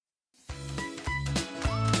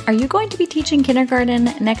Are you going to be teaching kindergarten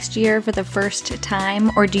next year for the first time,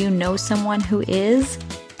 or do you know someone who is?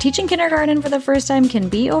 Teaching kindergarten for the first time can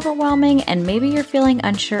be overwhelming, and maybe you're feeling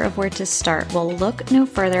unsure of where to start. Well, look no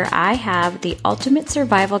further. I have the ultimate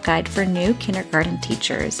survival guide for new kindergarten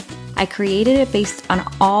teachers. I created it based on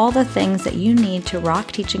all the things that you need to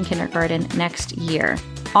rock teaching kindergarten next year.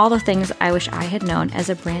 All the things I wish I had known as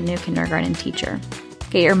a brand new kindergarten teacher.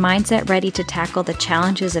 Get your mindset ready to tackle the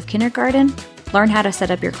challenges of kindergarten, learn how to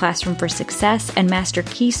set up your classroom for success, and master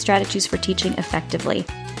key strategies for teaching effectively.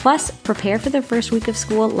 Plus, prepare for the first week of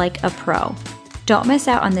school like a pro. Don't miss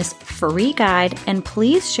out on this free guide, and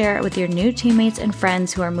please share it with your new teammates and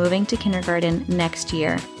friends who are moving to kindergarten next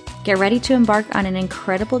year. Get ready to embark on an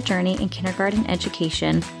incredible journey in kindergarten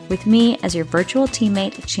education with me as your virtual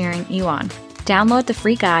teammate cheering you on. Download the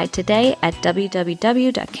free guide today at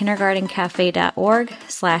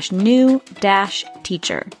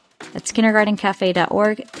www.kindergartencafe.org/new-teacher. That's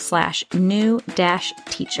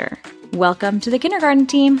kindergartencafe.org/new-teacher. Welcome to the kindergarten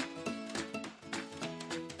team.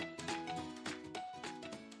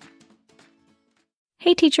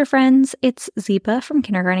 Hey teacher friends, it's Ziba from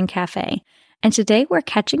Kindergarten Cafe, and today we're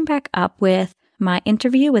catching back up with my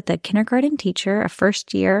interview with a kindergarten teacher, a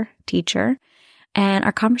first-year teacher, and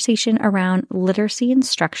our conversation around literacy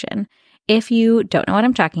instruction. If you don't know what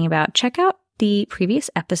I'm talking about, check out the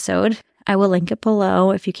previous episode. I will link it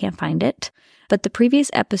below if you can't find it. But the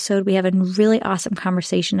previous episode, we have a really awesome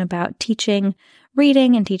conversation about teaching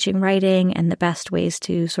reading and teaching writing and the best ways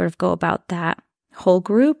to sort of go about that whole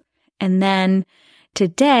group. And then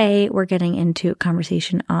today, we're getting into a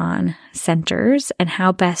conversation on centers and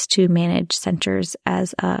how best to manage centers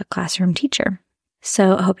as a classroom teacher.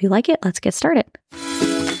 So I hope you like it. Let's get started.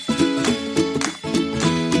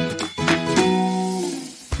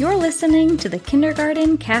 You're listening to the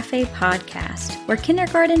Kindergarten Cafe podcast, where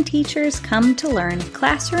kindergarten teachers come to learn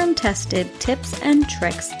classroom-tested tips and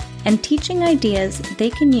tricks and teaching ideas they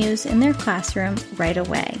can use in their classroom right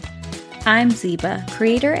away. I'm Ziba,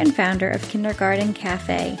 creator and founder of Kindergarten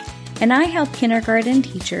Cafe, and I help kindergarten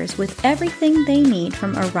teachers with everything they need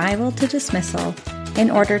from arrival to dismissal in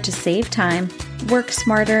order to save time, work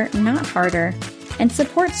smarter, not harder, and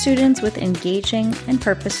support students with engaging and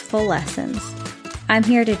purposeful lessons. I'm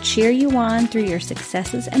here to cheer you on through your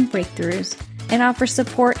successes and breakthroughs and offer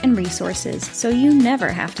support and resources so you never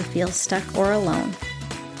have to feel stuck or alone.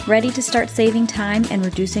 Ready to start saving time and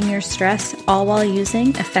reducing your stress, all while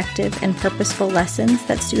using effective and purposeful lessons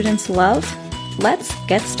that students love? Let's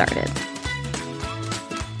get started.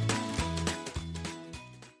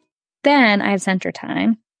 Then I have center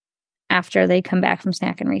time after they come back from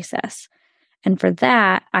snack and recess. And for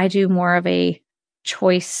that, I do more of a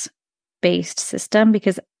choice-based system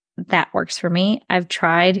because that works for me. I've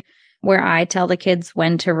tried where I tell the kids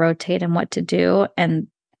when to rotate and what to do, and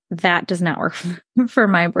that does not work for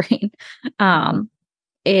my brain.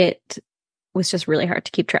 It was just really hard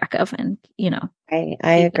to keep track of, and I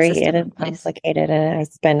agree. It is complicated, and I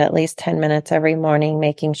spend at least 10 minutes every morning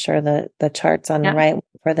making sure that the chart's on the right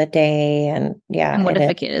for the day. And and what if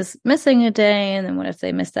a kid is missing a day, and then what if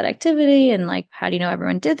they missed that activity, and how do you know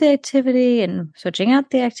everyone did the activity, and switching out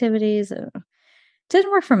the activities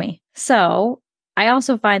didn't work for me. So I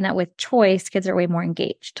also find that with choice, kids are way more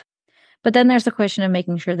engaged. But then there's the question of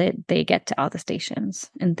making sure that they get to all the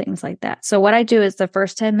stations and things like that. So what I do is the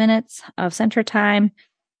first 10 minutes of center time,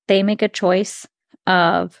 they make a choice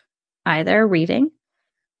of either reading,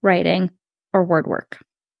 writing, or word work,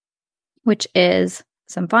 which is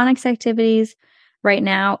some phonics activities. Right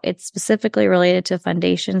now, it's specifically related to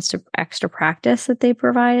foundations to extra practice that they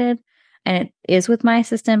provided. And it is with my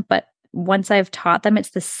assistant, but once I've taught them,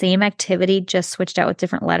 it's the same activity, just switched out with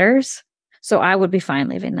different letters. So I would be fine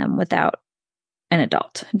leaving them without an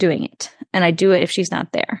adult doing it. And I do it if she's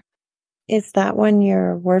not there. Is that one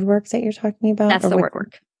your word work that you're talking about? That's the word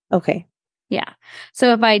work. Okay. Yeah.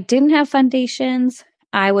 So if I didn't have foundations,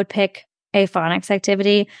 I would pick a phonics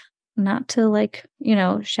activity, not to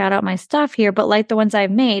shout out my stuff here, but like the ones I've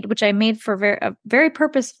made, which I made for very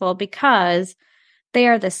purposeful because they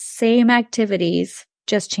are the same activities,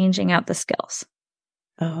 just changing out the skills.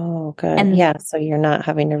 Oh, good. And so you're not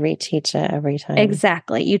having to reteach it every time.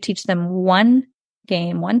 Exactly. You teach them one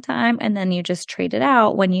game one time, and then you just trade it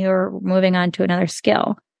out when you're moving on to another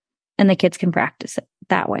skill. And the kids can practice it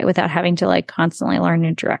that way without having to constantly learn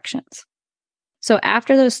new directions. So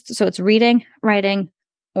after those, so it's reading, writing,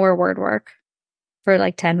 or word work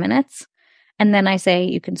for 10 minutes. And then I say,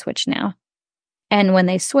 you can switch now. And when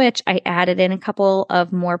they switch, I added in a couple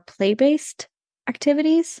of more play-based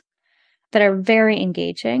activities that are very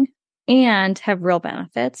engaging and have real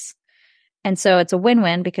benefits. And so it's a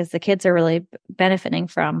win-win because the kids are really benefiting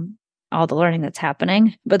from all the learning that's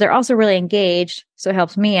happening, but they're also really engaged. So it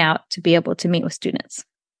helps me out to be able to meet with students.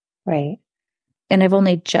 Right. And I've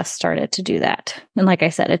only just started to do that. And like I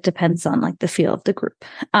said, it depends on like the feel of the group.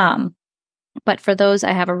 But for those,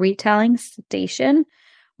 I have a retelling station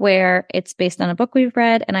where it's based on a book we've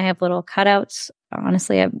read, and I have little cutouts.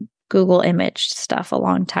 Honestly, I Google imaged stuff a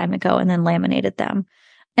long time ago and then laminated them.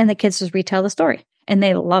 And the kids just retell the story, and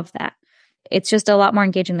they love that. It's just a lot more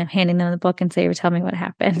engaging than handing them the book and say, tell me what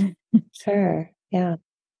happened. Sure. Yeah.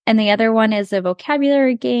 And the other one is a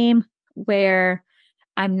vocabulary game where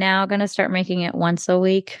I'm now going to start making it once a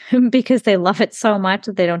week because they love it so much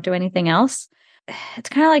that they don't do anything else. It's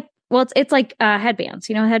kind of like, well, it's like headbands.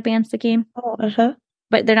 You know, headbands, the game? Oh, uh-huh.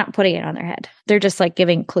 But they're not putting it on their head. They're just like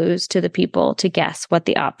giving clues to the people to guess what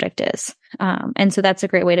the object is. And so that's a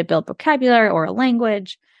great way to build vocabulary or a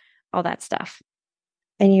language, all that stuff.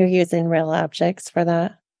 And you're using real objects for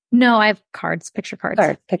that? No, I have cards, picture cards.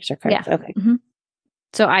 Picture cards. Yeah. Okay. Mm-hmm.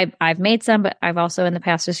 So I've made some, but I've also in the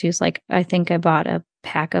past just used I think I bought a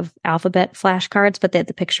pack of alphabet flashcards, but they had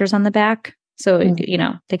the pictures on the back. So,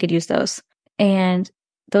 they could use those. And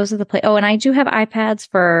those are the Oh, and I do have iPads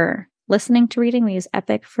for listening to reading. We use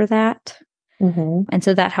Epic for that. Mm-hmm. And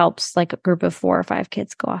so that helps like a group of 4 or 5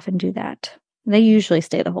 kids go off and do that. They usually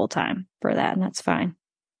stay the whole time for that, and that's fine.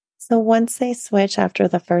 So once they switch after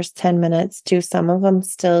the first 10 minutes, do some of them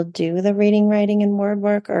still do the reading, writing, and word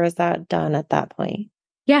work, or is that done at that point?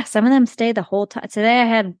 Yeah, some of them stay the whole time. Today I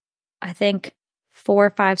had, I think, 4 or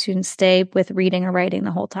 5 students stay with reading or writing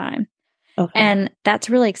the whole time. Okay. And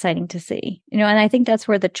that's really exciting to see. And I think that's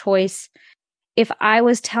where the choice, if I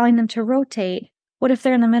was telling them to rotate, what if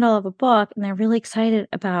they're in the middle of a book and they're really excited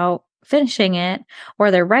about finishing it,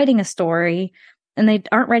 or they're writing a story and they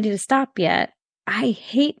aren't ready to stop yet? I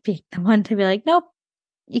hate being the one to be like, nope,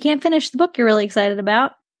 you can't finish the book you're really excited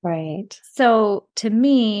about. Right. So to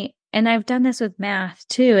me, and I've done this with math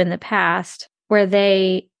too in the past, where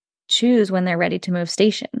they choose when they're ready to move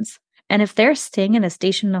stations. And if they're staying in a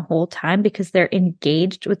station the whole time because they're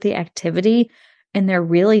engaged with the activity and they're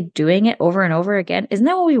really doing it over and over again, isn't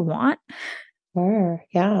that what we want? Sure.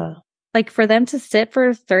 Yeah. Like for them to sit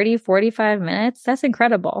for 30, 45 minutes, that's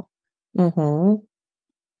incredible. Mm-hmm.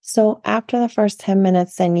 So after the first 10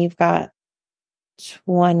 minutes, then you've got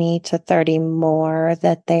 20 to 30 more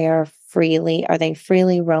that are they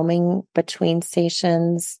freely roaming between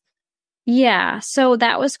stations? Yeah. So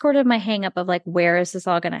that was sort of my hang up of like, where is this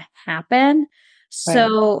all going to happen?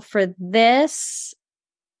 So for this,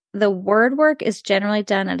 the word work is generally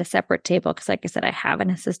done at a separate table because, like I said, I have an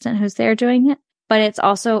assistant who's there doing it, but it's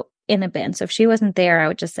also in a bin. So if she wasn't there, I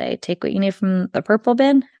would just say, take what you need from the purple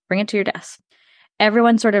bin, bring it to your desk.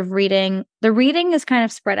 Everyone's sort of reading. The reading is kind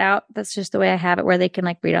of spread out. That's just the way I have it, where they can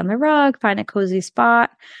like read on the rug, find a cozy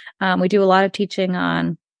spot. We do a lot of teaching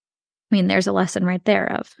on, there's a lesson right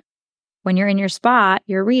there of when you're in your spot,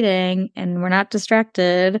 you're reading and we're not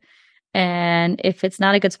distracted. And if it's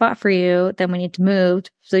not a good spot for you, then we need to move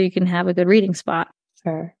so you can have a good reading spot.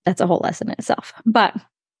 Sure. That's a whole lesson in itself. But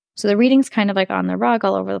so the reading's kind of like on the rug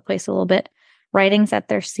all over the place a little bit. Writing's at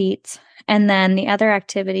their seats. And then the other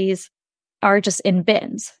activities are just in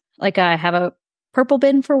bins. Like I have a purple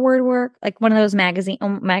bin for word work, like one of those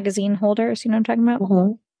magazine holders, you know what I'm talking about?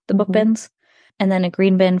 Mm-hmm. The book bins. And then a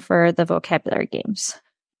green bin for the vocabulary games.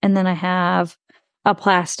 And then I have a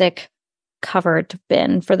plastic covered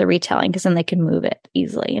bin for the retelling because then they can move it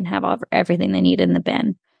easily and have everything they need in the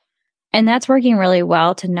bin. And that's working really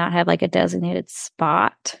well to not have like a designated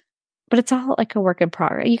spot. But it's all like a work in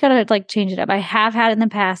progress. You got to like change it up. I have had in the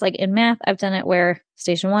past, like in math, I've done it where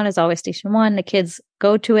station 1 is always station 1. The kids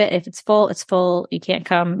go to it. If it's full, it's full. You can't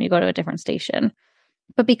come. You go to a different station.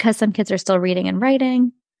 But because some kids are still reading and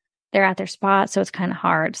writing, they're at their spot. So it's kind of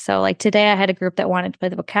hard. So like today I had a group that wanted to play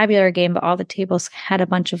the vocabulary game, but all the tables had a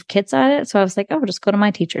bunch of kids on it. So I was like, oh, just go to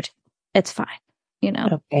my teacher. It's fine.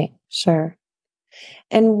 Okay. Sure.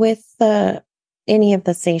 And with any of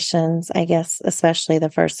the stations, I guess, especially the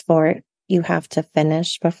first 4, you have to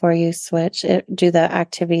finish before you switch. Do the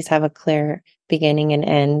activities have a clear beginning and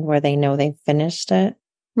end where they know they've finished it?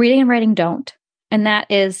 Reading and writing don't. And that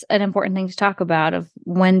is an important thing to talk about of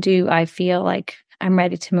when do I feel like I'm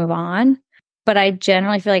ready to move on. But I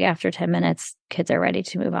generally feel like after 10 minutes, kids are ready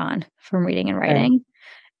to move on from reading and writing. Right.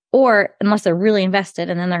 Or unless they're really invested,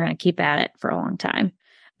 and then they're going to keep at it for a long time.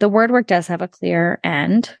 The word work does have a clear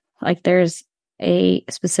end. Like there's a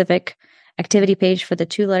specific activity page for the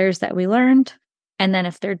 2 letters that we learned. And then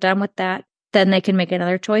if they're done with that, then they can make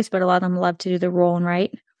another choice. But a lot of them love to do the roll and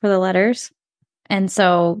write for the letters. And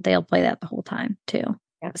so they'll play that the whole time too.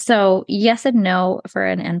 Yeah. So yes and no for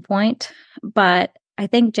an endpoint. But I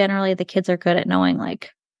think generally the kids are good at knowing, like,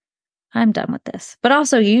 I'm done with this. But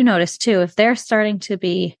also, you notice too, if they're starting to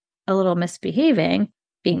be a little misbehaving,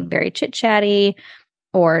 being very chit chatty,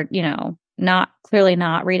 or, clearly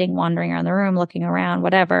not reading, wandering around the room, looking around,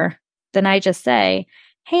 whatever, then I just say,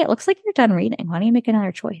 hey, it looks like you're done reading. Why don't you make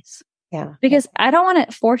another choice? Yeah. Because I don't want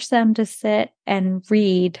to force them to sit and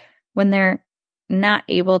read when they're not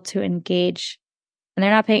able to engage and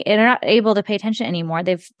they're not able to pay attention anymore.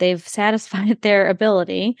 They've satisfied their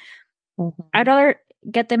ability. Mm-hmm. I'd rather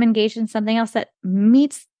get them engaged in something else that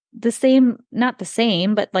meets the same, not the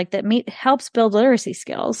same, but like that helps build literacy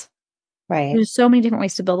skills. Right. There's so many different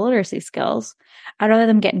ways to build literacy skills. I'd rather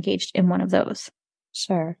them get engaged in one of those.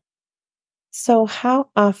 Sure. So how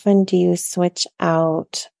often do you switch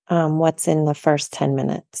out what's in the first 10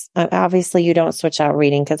 minutes? Obviously, you don't switch out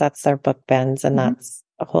reading because that's their book bends, and that's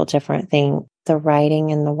a whole different thing. The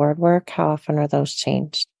writing and the word work, how often are those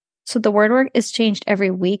changed? So the word work is changed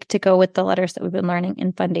every week to go with the letters that we've been learning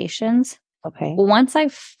in Foundations. Okay. Once I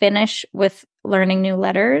finish with learning new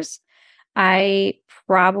letters, I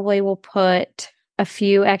probably will put a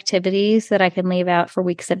few activities that I can leave out for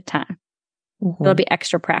weeks at a time. Mm-hmm. It'll be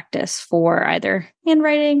extra practice for either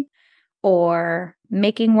handwriting or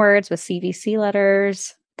making words with CVC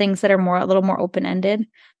letters, things that are a little more open-ended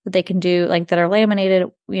that they can do, like that are laminated,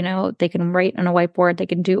 they can write on a whiteboard, they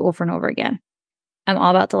can do over and over again. I'm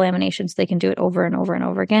all about the laminations. They can do it over and over and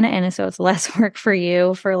over again. And so it's less work for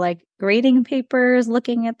you for like grading papers,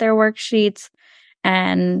 looking at their worksheets,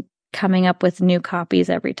 and coming up with new copies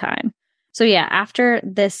every time. So yeah, after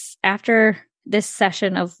this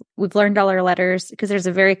session of we've learned all our letters, because there's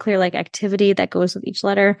a very clear like activity that goes with each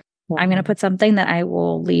letter, I'm going to put something that I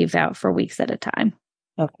will leave out for weeks at a time.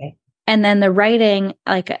 Okay. And then the writing,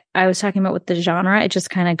 like I was talking about with the genre, it just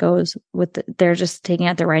kind of goes with they're just taking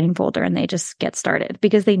out the writing folder and they just get started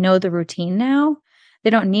because they know the routine now. They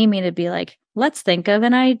don't need me to be like, let's think of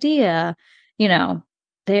an idea.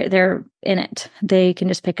 They're in it. They can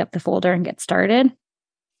just pick up the folder and get started.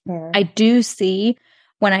 Sure. I do see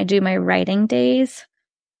when I do my writing days,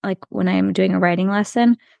 like when I'm doing a writing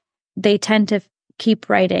lesson, they tend to keep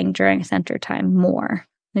writing during center time more.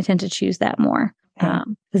 They tend to choose that more.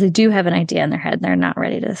 Because they do have an idea in their head. They're not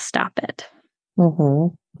ready to stop it.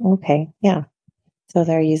 Mm-hmm. Okay. Yeah. So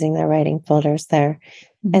they're using their writing folders there.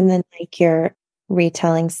 Mm-hmm. And then like your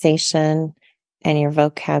retelling station and your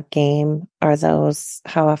vocab game,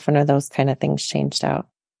 how often are those kind of things changed out?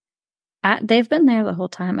 They've been there the whole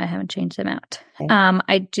time. I haven't changed them out. Okay.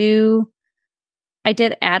 I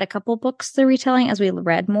did add a couple books to retelling as we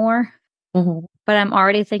read more. Mm-hmm. But I'm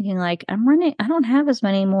already thinking like I don't have as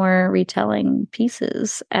many more retelling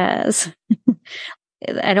pieces as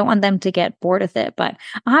I don't want them to get bored with it, but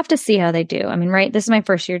I'll have to see how they do. I mean, right. This is my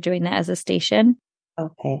first year doing that as a station.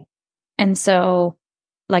 Okay. And so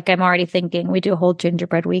like, I'm already thinking we do a whole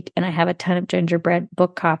gingerbread week and I have a ton of gingerbread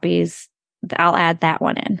book copies. I'll add that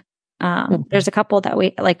one in. Mm-hmm. There's a couple that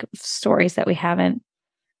we like stories that I haven't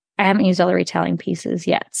used all the retelling pieces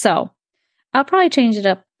yet. So I'll probably change it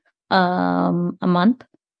up a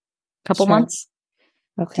couple months.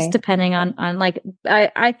 Okay. Just depending on like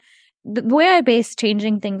the way I base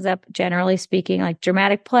changing things up, generally speaking, like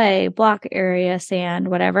dramatic play, block area, sand,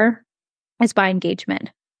 whatever, is by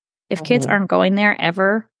engagement. If kids aren't going there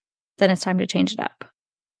ever, then it's time to change it up.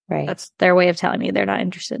 Right. That's their way of telling me they're not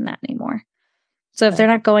interested in that anymore. So if they're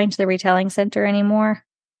not going to the retelling center anymore,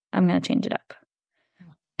 I'm going to change it up.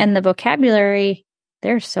 And the vocabulary,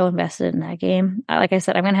 they're so invested in that game. Like I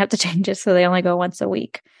said, I'm going to have to change it so they only go once a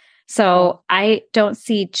week. So I don't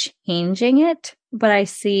see changing it, but I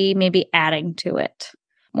see maybe adding to it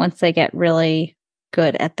once they get really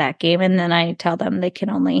good at that game. And then I tell them they can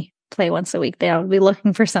only play once a week. They'll be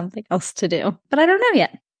looking for something else to do. But I don't know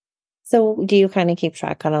yet. So do you kind of keep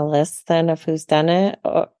track on a list then of who's done it?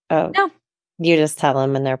 Or, no. You just tell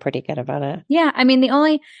them and they're pretty good about it. Yeah. I mean,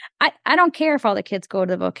 I don't care if all the kids go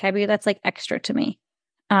to the vocabulary. That's like extra to me.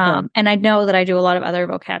 And I know that I do a lot of other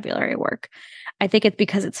vocabulary work. I think it's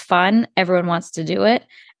because it's fun. Everyone wants to do it.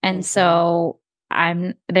 And so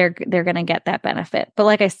they're going to get that benefit. But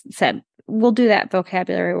like I said, we'll do that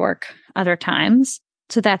vocabulary work other times.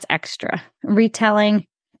 So that's extra. Retelling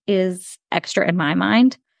is extra in my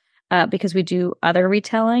mind because we do other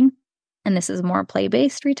retelling. And this is more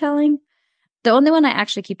play-based retelling. The only one I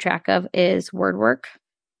actually keep track of is word work.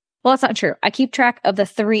 Well, that's not true. I keep track of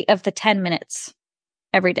the 10 minutes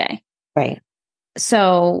every day. Right.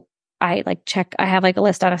 So I check, I have a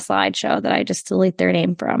list on a slideshow that I just delete their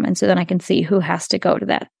name from. And so then I can see who has to go to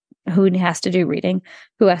that, who has to do reading,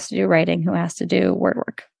 who has to do writing, who has to do word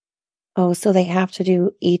work. Oh, so they have to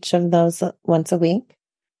do each of those once a week?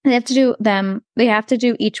 They have to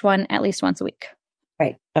do each one at least once a week.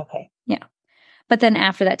 Right. Okay. Yeah. But then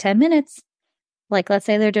after that 10 minutes, like let's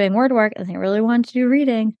say they're doing word work and they really want to do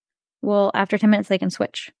reading. Well, after 10 minutes, they can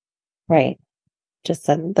switch. Right. Just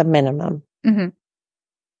the minimum. Mm-hmm.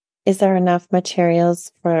 Is there enough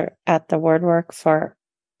materials at the word work for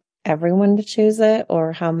everyone to choose it,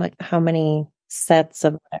 or how many sets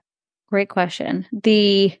of it? Great question.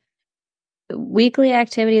 The weekly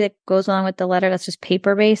activity that goes along with the letter, that's just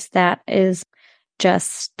paper based, that is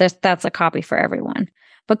just that's a copy for everyone.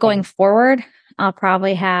 But going forward, I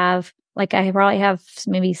probably have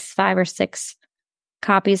maybe 5 or 6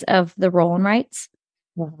 copies of the roll and writes.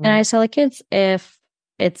 Mm-hmm. And I tell the kids, if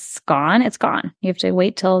it's gone, it's gone. You have to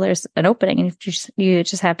wait till there's an opening, and you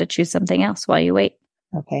just have to choose something else while you wait.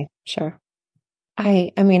 Okay, sure.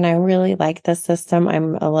 I mean, I really like the system.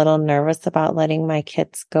 I'm a little nervous about letting my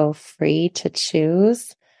kids go free to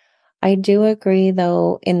choose. I do agree,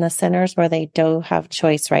 though, in the centers where they do have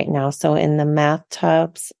choice right now. So in the math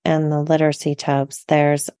tubs and the literacy tubs,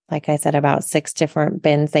 there's, like I said, about 6 different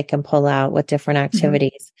bins they can pull out with different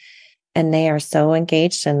activities. Mm-hmm. And they are so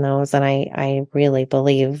engaged in those. And I really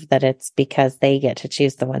believe that it's because they get to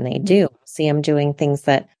choose the one they do. See them doing things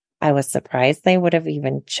that I was surprised they would have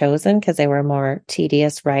even chosen because they were more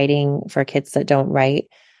tedious writing for kids that don't write.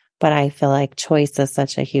 But I feel like choice is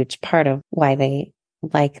such a huge part of why they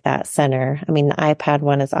like that center. I mean, the iPad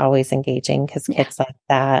one is always engaging because kids like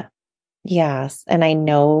that. Yes. And I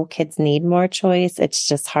know kids need more choice. It's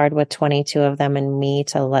just hard with 22 of them and me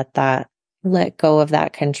to let go of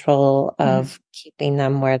that control of keeping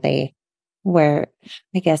them where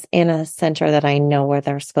I guess in a center that I know where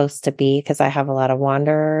they're supposed to be, because I have a lot of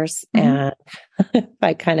wanderers and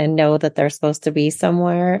I kind of know that they're supposed to be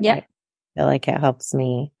somewhere. Yeah. I feel like it helps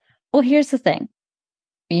me. Well, here's the thing.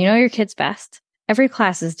 You know your kids best. Every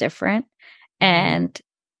class is different. And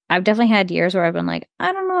I've definitely had years where I've been like,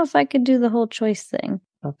 I don't know if I could do the whole choice thing.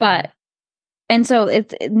 Okay. And so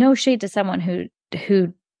it's no shade to someone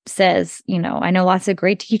who says, I know lots of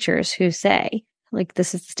great teachers who say, like,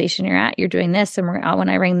 this is the station you're at, you're doing this, and when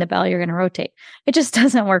I ring the bell, you're going to rotate. It just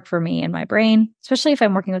doesn't work for me in my brain, especially if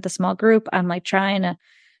I'm working with a small group. I'm like trying to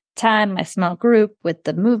time my small group with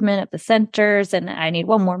the movement of the centers, and I need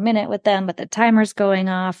 1 more minute with them, but the timer's going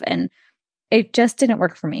off, and it just didn't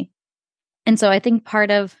work for me. And so I think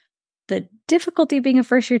part of the difficulty of being a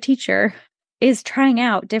first-year teacher is trying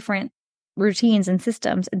out different routines and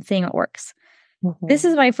systems and seeing what works. Mm-hmm. This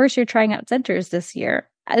is my first year trying out centers this year.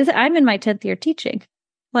 I'm in my 10th year teaching.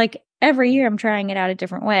 Like every year I'm trying it out a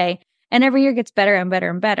different way. And every year gets better and better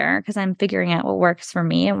and better because I'm figuring out what works for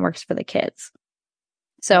me and works for the kids.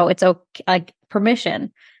 So it's okay, like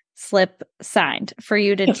permission slip signed for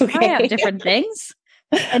you to try out different things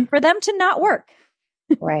and for them to not work.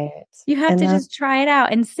 Right. You have to just try it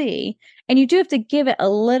out and see. And you do have to give it a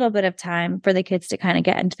little bit of time for the kids to kind of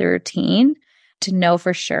get into the routine to know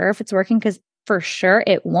for sure if it's working, because for sure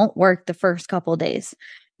it won't work the first couple of days.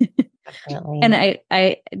 And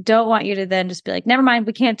I don't want you to then just be like, never mind,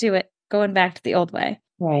 we can't do it. Going back to the old way.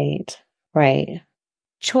 Right.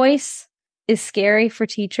 Choice is scary for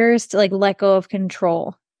teachers to like let go of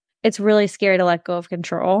control. It's really scary to let go of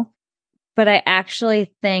control. But I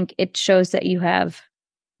actually think it shows that you have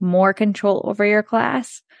more control over your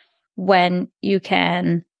class when you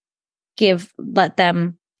can let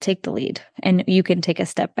them take the lead and you can take a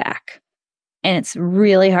step back. And it's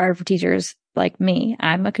really hard for teachers like me.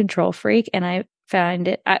 I'm a control freak, and I found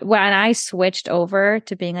it when I switched over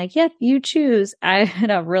to being like, yep, you choose. I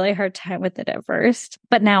had a really hard time with it at first,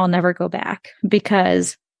 but now I'll never go back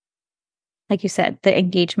because, like you said, the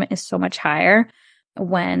engagement is so much higher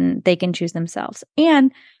when they can choose themselves.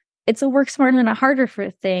 And it's a work smarter and a harder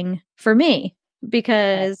thing for me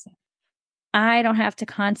because I don't have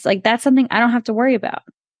to that's something I don't have to worry about.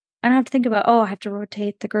 I don't have to think about, I have to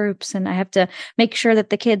rotate the groups and I have to make sure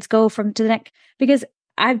that the kids go from to the next, because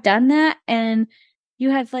I've done that. And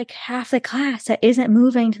you have like half the class that isn't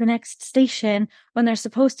moving to the next station when they're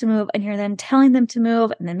supposed to move. And you're then telling them to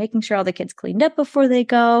move and then making sure all the kids cleaned up before they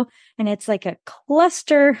go. And it's like a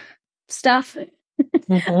cluster stuff for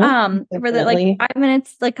the like 5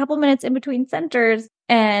 minutes, like couple minutes in between centers.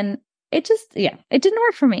 And it just, it didn't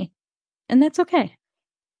work for me. And that's okay.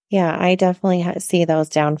 Yeah, I definitely see those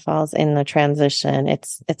downfalls in the transition.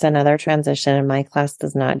 It's another transition, and my class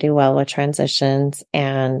does not do well with transitions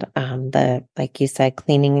and like you said,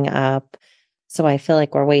 cleaning up. So I feel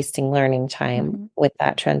like we're wasting learning time with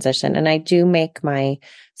that transition. And I do make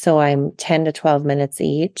so I'm 10 to 12 minutes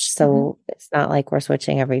each. So it's not like we're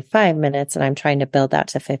switching every 5 minutes, and I'm trying to build that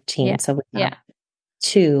to 15. Yeah. So we have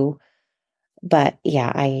 2. But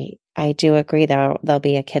yeah, I I do agree that there'll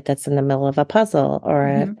be a kid that's in the middle of a puzzle or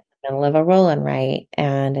a middle of a roll and write,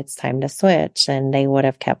 and it's time to switch. And they would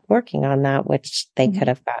have kept working on that, which they could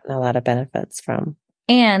have gotten a lot of benefits from.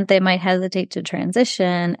 And they might hesitate to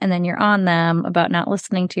transition, and then you're on them about not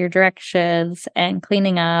listening to your directions and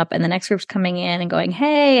cleaning up, and the next group's coming in and going,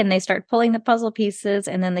 hey, and they start pulling the puzzle pieces,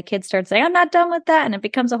 and then the kids start saying, I'm not done with that, and it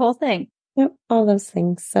becomes a whole thing. Yep, all those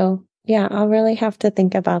things. So yeah, I'll really have to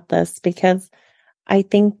think about this, because I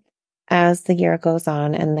think as the year goes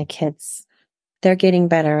on and the kids, they're getting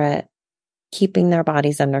better at keeping their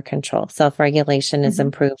bodies under control. Self-regulation is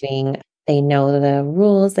improving. They know the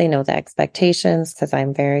rules, they know the expectations, because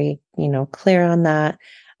I'm very, clear on that.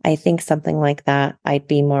 I think something like that, I'd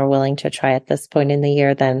be more willing to try at this point in the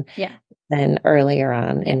year than earlier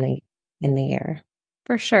on in the year.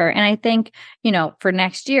 For sure. And I think, for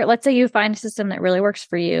next year, let's say you find a system that really works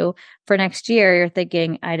for you. For next year, you're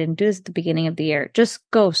thinking, I didn't do this at the beginning of the year. Just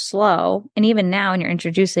go slow. And even now, when you're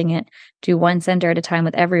introducing it, do one center at a time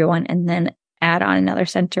with everyone, and then add on another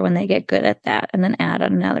center when they get good at that, and then add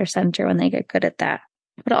on another center when they get good at that.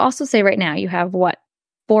 But I'll also say right now, you have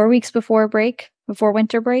 4 weeks before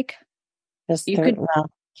winter break? Just 3.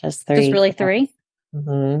 Just really 3?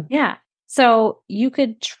 Mm-hmm. Yeah. So you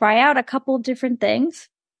could try out a couple of different things.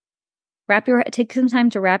 Take some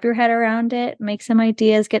time to wrap your head around it, make some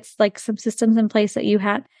ideas, get some systems in place that you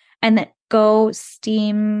had, and then go full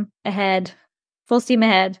steam ahead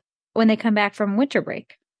when they come back from winter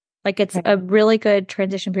break. It's a really good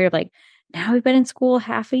transition period. Now we've been in school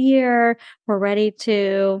half a year. We're ready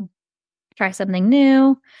to try something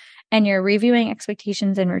new. And you're reviewing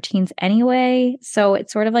expectations and routines anyway. So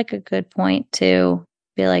it's sort of a good point to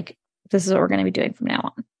be like, this is what we're going to be doing from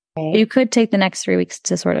now on. Right. You could take the next 3 weeks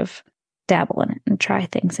to sort of dabble in it and try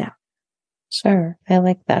things out. Sure. I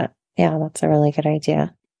like that. Yeah, that's a really good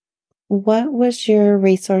idea. What was your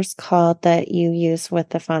resource called that you use with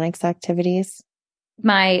the phonics activities?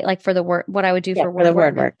 For the word, what I would do for the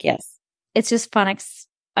word work. Yes. It's just phonics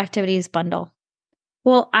activities bundle.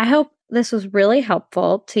 Well, I hope this was really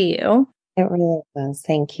helpful to you. It really was.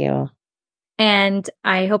 Thank you. And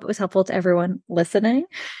I hope it was helpful to everyone listening.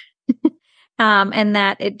 And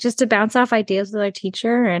that it just to bounce off ideas with our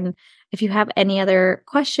teacher. And if you have any other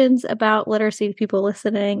questions about literacy to people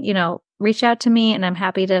listening, reach out to me, and I'm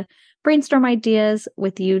happy to brainstorm ideas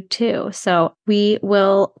with you too. So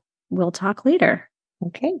we'll talk later.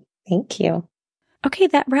 Okay. Thank you. Okay,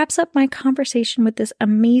 that wraps up my conversation with this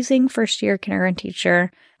amazing first-year kindergarten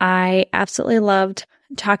teacher. I absolutely loved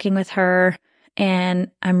talking with her,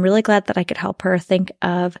 and I'm really glad that I could help her think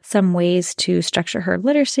of some ways to structure her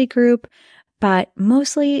literacy group, but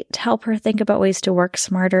mostly to help her think about ways to work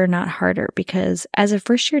smarter, not harder, because as a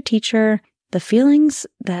first-year teacher, the feelings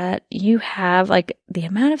that you have, the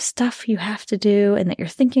amount of stuff you have to do and that you're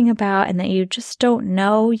thinking about and that you just don't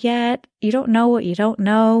know yet, you don't know what you don't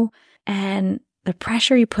know, and the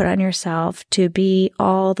pressure you put on yourself to be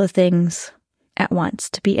all the things at once,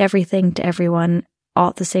 to be everything to everyone all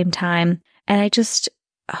at the same time. And I just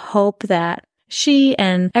hope that she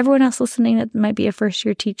and everyone else listening that might be a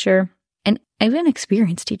first-year teacher, and even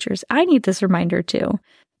experienced teachers, I need this reminder too,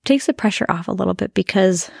 takes the pressure off a little bit,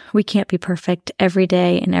 because we can't be perfect every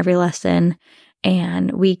day in every lesson,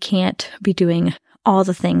 and we can't be doing all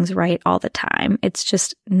the things right all the time. It's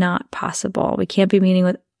just not possible. We can't be meeting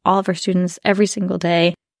with all of our students every single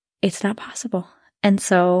day. It's not possible. And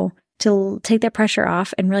so to take that pressure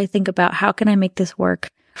off and really think about, how can I make this work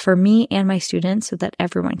for me and my students so that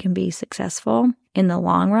everyone can be successful in the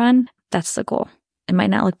long run? That's the goal. It might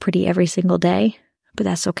not look pretty every single day, but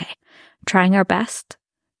that's okay. Trying our best,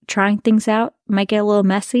 trying things out, might get a little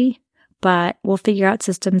messy, but we'll figure out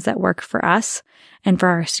systems that work for us and for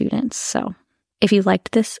our students. So if you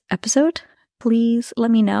liked this episode, please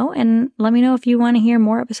let me know, and let me know if you want to hear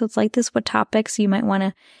more episodes like this, what topics you might want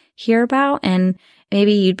to hear about, and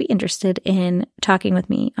maybe you'd be interested in talking with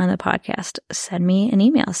me on the podcast. Send me an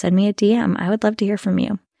email, send me a DM. I would love to hear from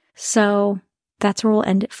you. So that's where we'll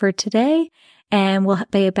end it for today, and we'll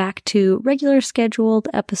be back to regular scheduled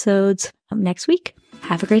episodes next week.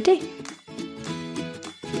 Have a great day.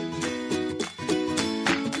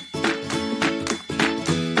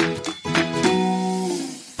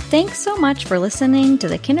 Thanks so much for listening to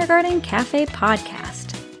the Kindergarten Cafe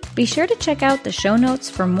podcast. Be sure to check out the show notes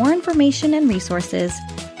for more information and resources,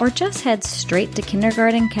 or just head straight to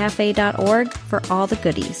kindergartencafe.org for all the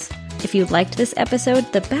goodies. If you liked this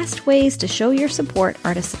episode, the best ways to show your support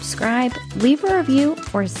are to subscribe, leave a review,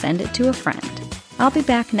 or send it to a friend. I'll be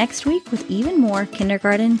back next week with even more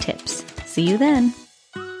kindergarten tips. See you then.